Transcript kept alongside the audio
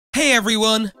Hey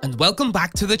everyone, and welcome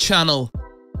back to the channel.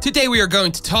 Today we are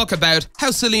going to talk about how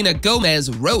Selena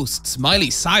Gomez roasts Miley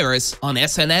Cyrus on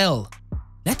SNL.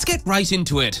 Let's get right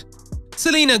into it.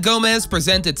 Selena Gomez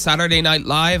presented Saturday Night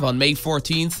Live on May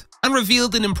 14th and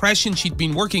revealed an impression she'd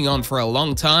been working on for a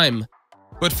long time.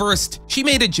 But first, she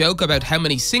made a joke about how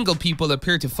many single people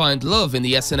appear to find love in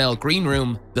the SNL green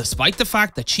room, despite the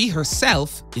fact that she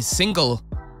herself is single.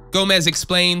 Gomez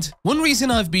explained, "One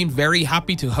reason I've been very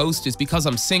happy to host is because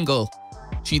I'm single."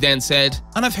 She then said,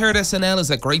 "And I've heard SNL is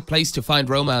a great place to find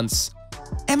romance.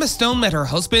 Emma Stone met her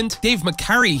husband, Dave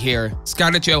McCarry here,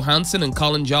 Scarlett Johansson and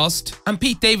Colin Jost, and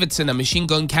Pete Davidson and Machine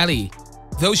Gun Kelly.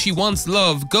 Though she wants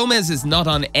love, Gomez is not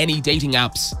on any dating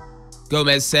apps."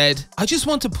 Gomez said, "I just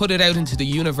want to put it out into the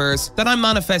universe that I'm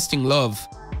manifesting love."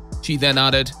 She then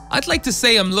added, "I'd like to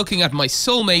say I'm looking at my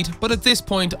soulmate, but at this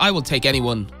point I will take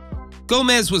anyone."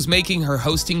 Gomez was making her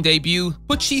hosting debut,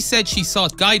 but she said she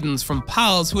sought guidance from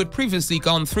pals who had previously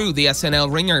gone through the SNL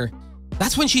ringer.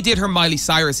 That's when she did her Miley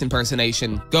Cyrus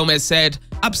impersonation. Gomez said,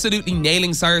 "Absolutely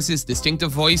nailing Cyrus's distinctive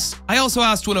voice. I also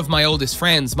asked one of my oldest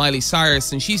friends, Miley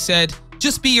Cyrus, and she said,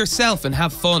 'Just be yourself and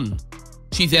have fun.'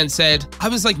 She then said, 'I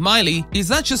was like, Miley, is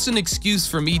that just an excuse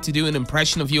for me to do an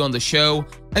impression of you on the show?'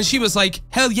 And she was like,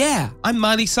 'Hell yeah, I'm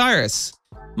Miley Cyrus.'"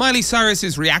 Miley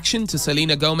Cyrus's reaction to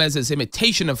Selena Gomez's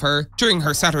imitation of her during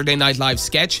her Saturday Night Live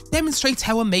sketch demonstrates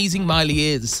how amazing Miley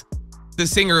is. The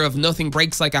singer of Nothing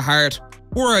Breaks Like a Heart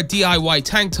wore a DIY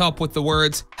tank top with the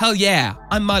words, "Hell yeah,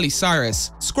 I'm Miley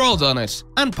Cyrus," scrawled on it,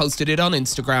 and posted it on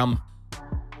Instagram.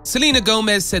 Selena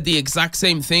Gomez said the exact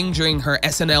same thing during her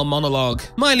SNL monologue.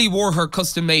 Miley wore her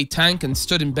custom-made tank and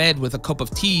stood in bed with a cup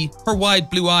of tea, her wide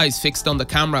blue eyes fixed on the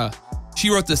camera. She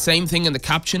wrote the same thing in the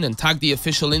caption and tagged the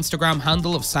official Instagram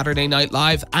handle of Saturday Night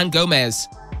Live and Gomez.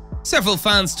 Several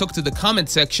fans took to the comment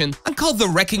section and called the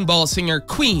Wrecking Ball singer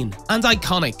queen and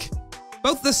iconic.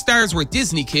 Both the stars were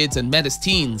Disney kids and met as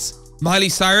teens. Miley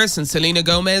Cyrus and Selena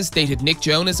Gomez dated Nick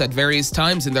Jonas at various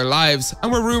times in their lives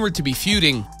and were rumored to be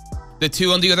feuding. The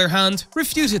two, on the other hand,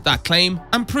 refuted that claim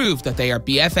and proved that they are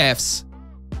BFFs.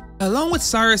 Along with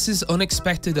Cyrus's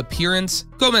unexpected appearance,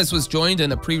 Gomez was joined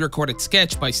in a pre-recorded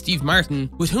sketch by Steve Martin,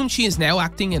 with whom she is now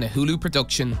acting in a Hulu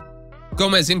production.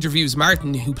 Gomez interviews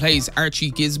Martin, who plays Archie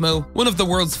Gizmo, one of the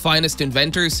world's finest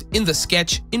inventors, in the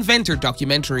sketch Inventor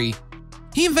documentary.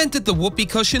 He invented the whoopee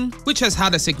cushion, which has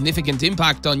had a significant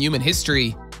impact on human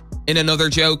history. In another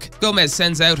joke, Gomez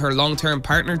sends out her long-term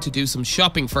partner to do some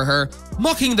shopping for her,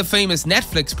 mocking the famous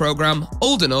Netflix program,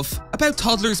 Old Enough, about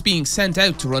toddlers being sent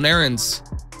out to run errands.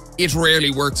 "It rarely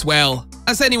works well,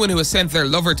 as anyone who has sent their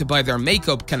lover to buy their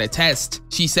makeup can attest,"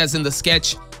 she says in the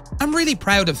sketch. "I'm really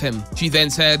proud of him." She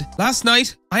then said, "Last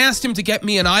night, I asked him to get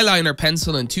me an eyeliner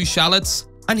pencil and 2 shallots,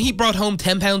 and he brought home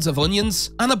 10 pounds of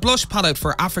onions and a blush palette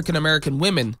for African American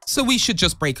women, so we should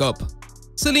just break up."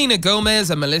 Selena Gomez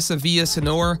and Melissa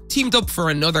Villasenor teamed up for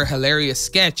another hilarious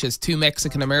sketch as two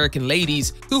Mexican American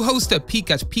ladies who host a Peek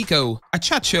at Pico, a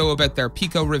chat show about their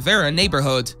Pico Rivera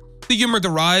neighborhood. The humor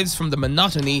derives from the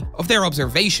monotony of their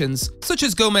observations, such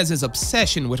as Gomez's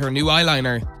obsession with her new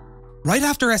eyeliner. Right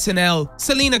after SNL,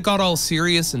 Selena got all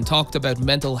serious and talked about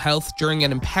mental health during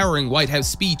an empowering White House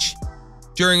speech.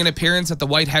 During an appearance at the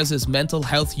White House's Mental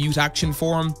Health Youth Action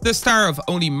Forum, the star of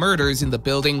Only Murders in the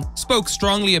Building spoke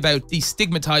strongly about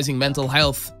destigmatizing mental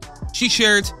health. She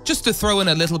shared, "Just to throw in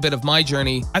a little bit of my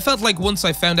journey, I felt like once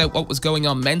I found out what was going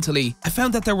on mentally, I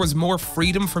found that there was more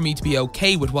freedom for me to be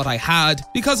okay with what I had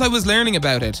because I was learning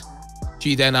about it."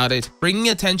 She then added, "Bringing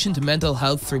attention to mental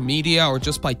health through media or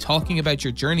just by talking about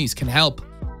your journeys can help."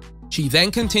 She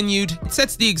then continued, "It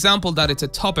sets the example that it's a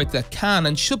topic that can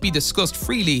and should be discussed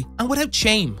freely and without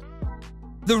shame."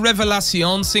 The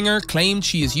Revelación singer claimed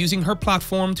she is using her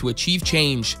platform to achieve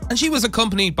change, and she was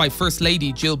accompanied by First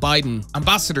Lady Jill Biden,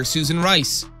 Ambassador Susan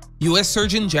Rice, US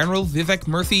Surgeon General Vivek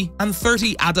Murthy, and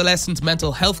 30 adolescent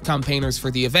mental health campaigners for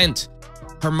the event.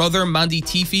 Her mother, Mandy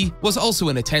Teefey, was also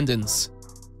in attendance.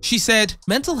 She said,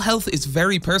 "Mental health is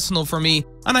very personal for me,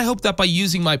 and I hope that by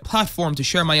using my platform to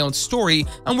share my own story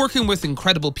and working with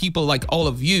incredible people like all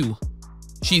of you."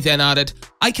 She then added,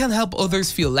 "I can help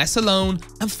others feel less alone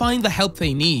and find the help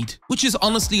they need, which is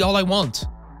honestly all I want."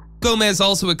 Gomez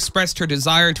also expressed her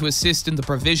desire to assist in the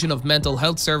provision of mental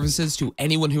health services to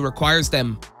anyone who requires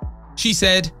them. She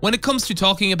said, "When it comes to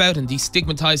talking about and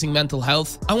destigmatizing mental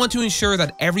health, I want to ensure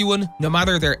that everyone, no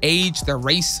matter their age, their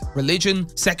race, religion,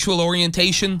 sexual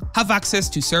orientation, have access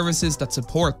to services that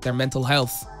support their mental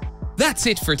health." That's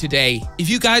it for today. If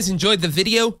you guys enjoyed the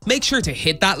video, make sure to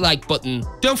hit that like button.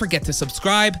 Don't forget to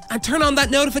subscribe and turn on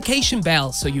that notification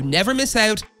bell so you never miss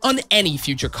out on any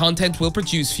future content we'll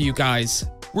produce for you guys.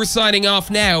 We're signing off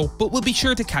now, but we'll be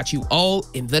sure to catch you all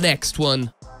in the next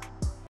one.